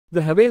The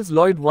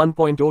Havells-Lloyd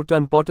 1.0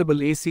 ton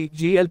portable AC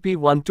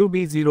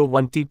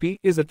GLP12B01TP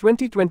is a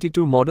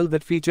 2022 model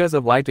that features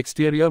a white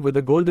exterior with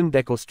a golden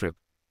deco strip.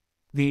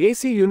 The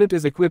AC unit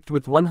is equipped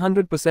with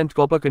 100%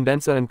 copper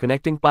condenser and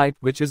connecting pipe,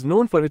 which is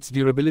known for its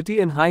durability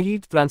and high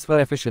heat transfer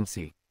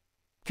efficiency.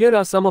 Here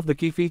are some of the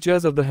key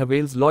features of the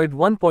Havells-Lloyd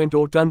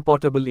 1.0 ton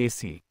portable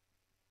AC.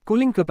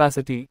 Cooling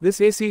capacity. This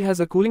AC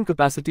has a cooling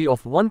capacity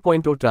of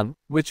 1.0 ton,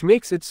 which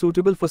makes it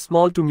suitable for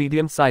small to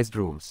medium-sized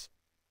rooms.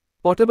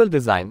 Portable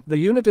design. The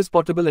unit is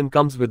portable and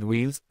comes with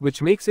wheels,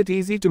 which makes it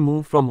easy to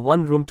move from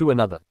one room to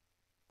another.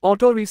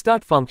 Auto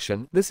restart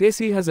function. This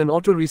AC has an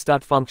auto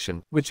restart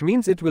function, which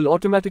means it will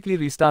automatically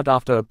restart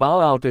after a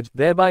power outage,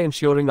 thereby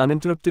ensuring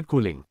uninterrupted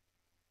cooling.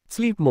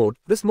 Sleep mode.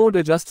 This mode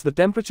adjusts the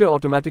temperature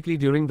automatically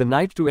during the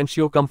night to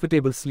ensure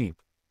comfortable sleep.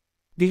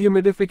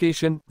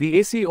 Dehumidification. The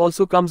AC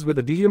also comes with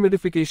a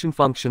dehumidification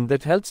function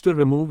that helps to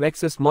remove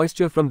excess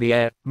moisture from the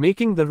air,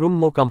 making the room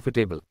more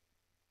comfortable.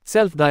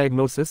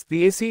 Self-diagnosis.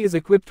 The AC is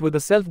equipped with a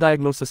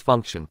self-diagnosis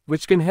function,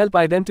 which can help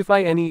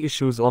identify any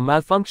issues or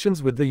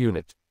malfunctions with the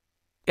unit.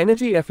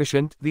 Energy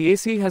efficient. The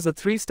AC has a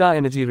 3-star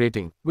energy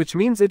rating, which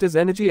means it is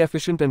energy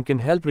efficient and can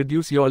help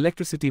reduce your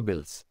electricity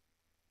bills.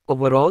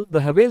 Overall, the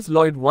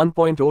Havells-Lloyd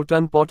 1.0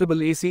 ton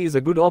portable AC is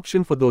a good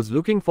option for those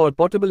looking for a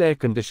portable air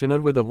conditioner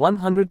with a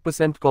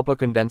 100% copper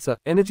condenser,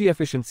 energy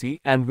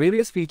efficiency, and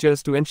various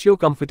features to ensure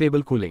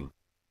comfortable cooling.